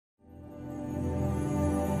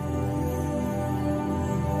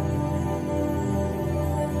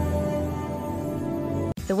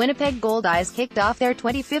The Winnipeg Goldeyes kicked off their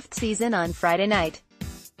 25th season on Friday night.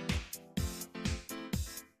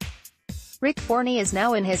 Rick Forney is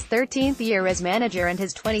now in his 13th year as manager and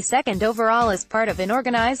his 22nd overall as part of an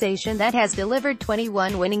organization that has delivered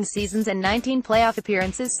 21 winning seasons and 19 playoff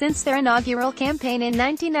appearances since their inaugural campaign in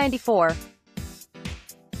 1994.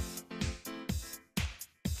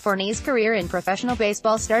 Forney's career in professional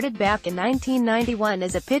baseball started back in 1991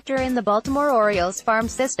 as a pitcher in the Baltimore Orioles farm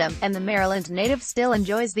system, and the Maryland native still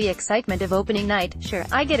enjoys the excitement of opening night. "Sure,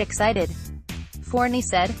 I get excited," Forney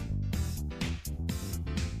said.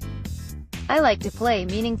 "I like to play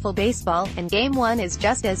meaningful baseball, and Game 1 is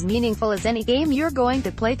just as meaningful as any game you're going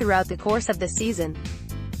to play throughout the course of the season.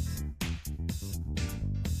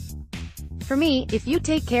 For me, if you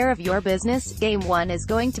take care of your business, Game 1 is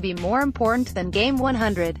going to be more important than Game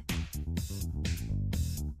 100.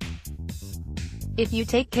 If you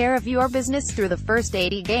take care of your business through the first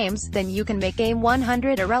 80 games, then you can make Game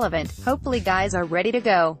 100 irrelevant. Hopefully guys are ready to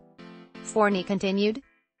go," Forney continued.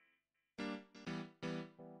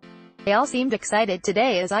 "They all seemed excited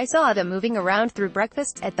today as I saw them moving around through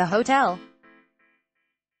breakfast at the hotel.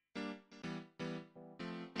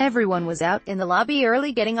 Everyone was out in the lobby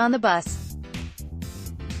early getting on the bus.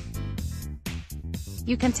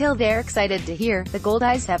 You can tell they're excited to hear. The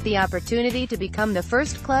Goldeyes have the opportunity to become the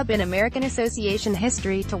first club in American Association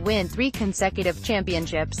history to win 3 consecutive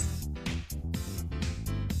championships.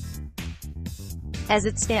 As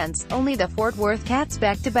it stands, only the Fort Worth Cats'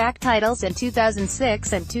 back-to-back titles in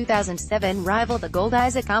 2006 and 2007 rival the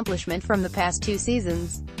Goldeyes' accomplishment from the past 2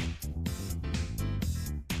 seasons.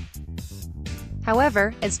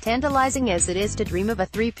 However, as tantalizing as it is to dream of a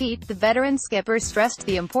three-peat, the veteran skipper stressed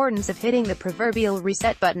the importance of hitting the proverbial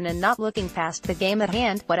reset button and not looking past the game at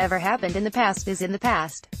hand. "Whatever happened in the past is in the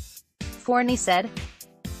past," Forney said.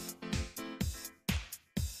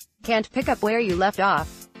 "Can't pick up where you left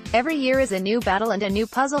off. Every year is a new battle and a new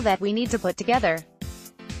puzzle that we need to put together.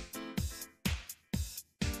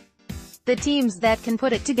 The teams that can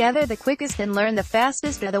put it together the quickest and learn the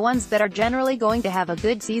fastest are the ones that are generally going to have a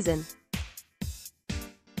good season.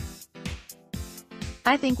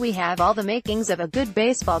 I think we have all the makings of a good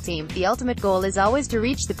baseball team. The ultimate goal is always to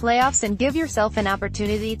reach the playoffs and give yourself an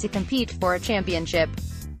opportunity to compete for a championship.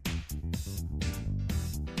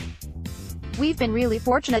 We've been really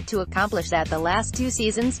fortunate to accomplish that the last 2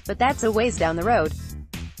 seasons, but that's a ways down the road.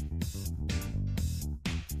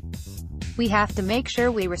 We have to make sure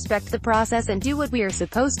we respect the process and do what we are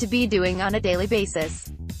supposed to be doing on a daily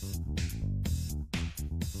basis.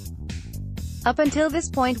 Up until this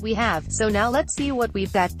point we have, so now let's see what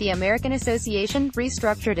we've got." The American Association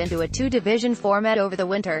restructured into a 2-division format over the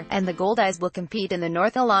winter, and the Goldeyes will compete in the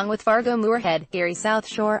North along with Fargo Moorhead, Gary South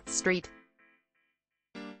Shore, St.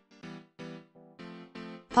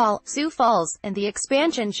 Paul, Sioux Falls, and the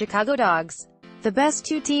expansion Chicago Dogs. The best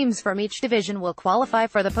 2 teams from each division will qualify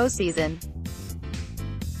for the postseason.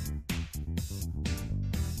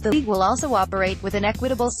 The league will also operate with an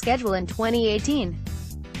equitable schedule in 2018.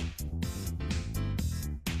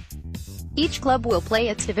 Each club will play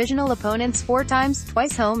its divisional opponents 4 times,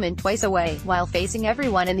 twice home and twice away, while facing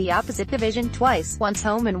everyone in the opposite division twice, once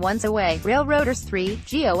home and once away. Railroaders 3,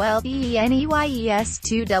 Goldeyes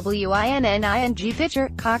 2, Winning pitcher,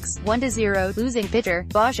 Cox, 1-0, losing pitcher,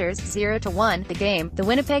 Boschers, 0-1. The game, the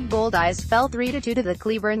Winnipeg Goldeyes fell 3-2 to the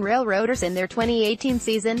Cleburne Railroaders in their 2018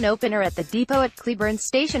 season opener at the Depot at Cleburne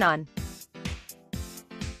Station on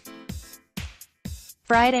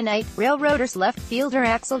Friday night. Railroaders left fielder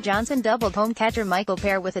Axel Johnson doubled home catcher Michael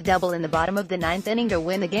Pear with a double in the bottom of the 9th inning to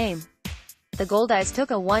win the game. The Goldeyes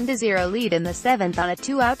took a 1-0 lead in the 7th on a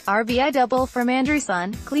 2-out RBI double from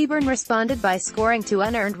Andrewson. Cleburne responded by scoring 2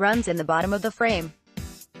 unearned runs in the bottom of the frame.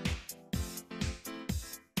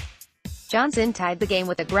 Johnson tied the game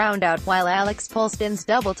with a groundout, while Alex Polston's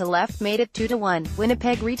double to left made it 2-1.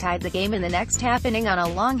 Winnipeg retied the game in the next half inning on a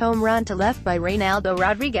long home run to left by Reynaldo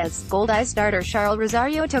Rodriguez. Goldeyes starter Charles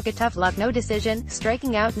Rosario took a tough luck no decision,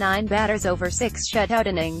 striking out 9 batters over 6 shutout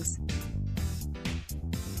innings.